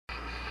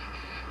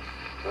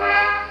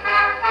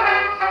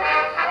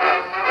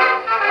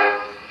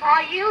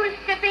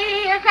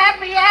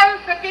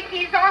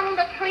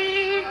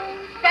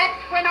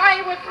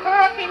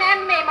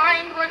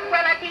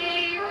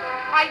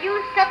I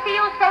used to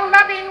feel so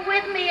loving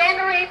with me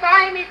Henry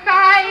by my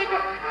side,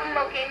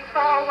 looking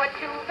forward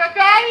to the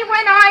day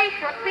when I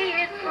should be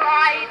his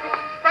bride.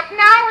 But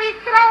now he's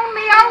thrown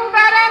me over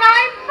and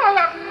I'm full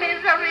of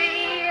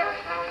misery.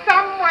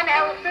 Someone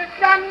else has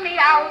done me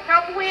out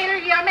of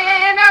William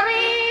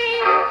Henry.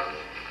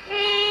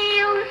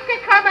 He used to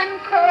come and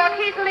court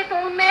his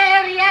little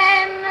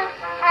Marianne.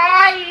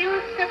 I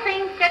used to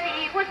think that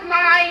he was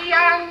my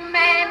young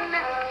man.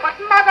 But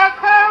mother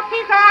caught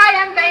his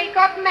eye and they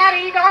got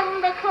married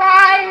on the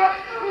sly.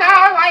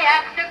 Now I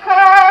have to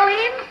call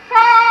him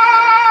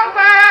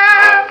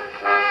father.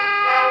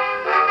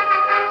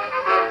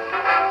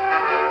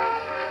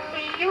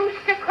 He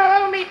used to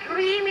call me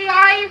dreamy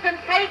eyes and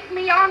take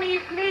me on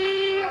his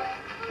knee,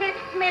 kiss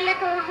me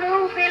little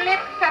ruby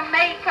lips and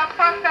make a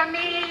fuss of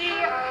me.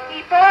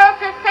 He bought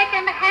a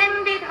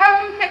second-handed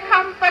home to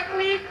comfort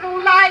me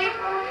through life.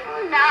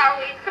 Now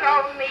he's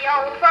thrown me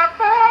over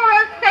for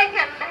a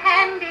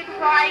second-handed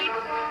wife.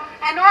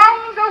 And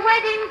on the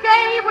wedding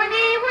day when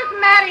he was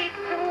married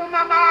to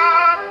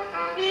Mama,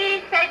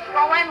 he said,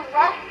 go and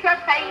wash your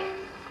face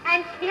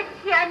and kiss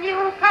your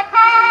new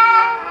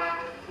papa.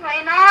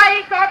 When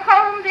I got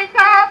home this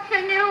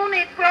afternoon,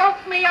 it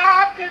broke me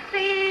heart to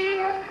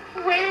see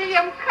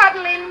William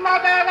cuddling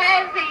mother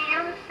as he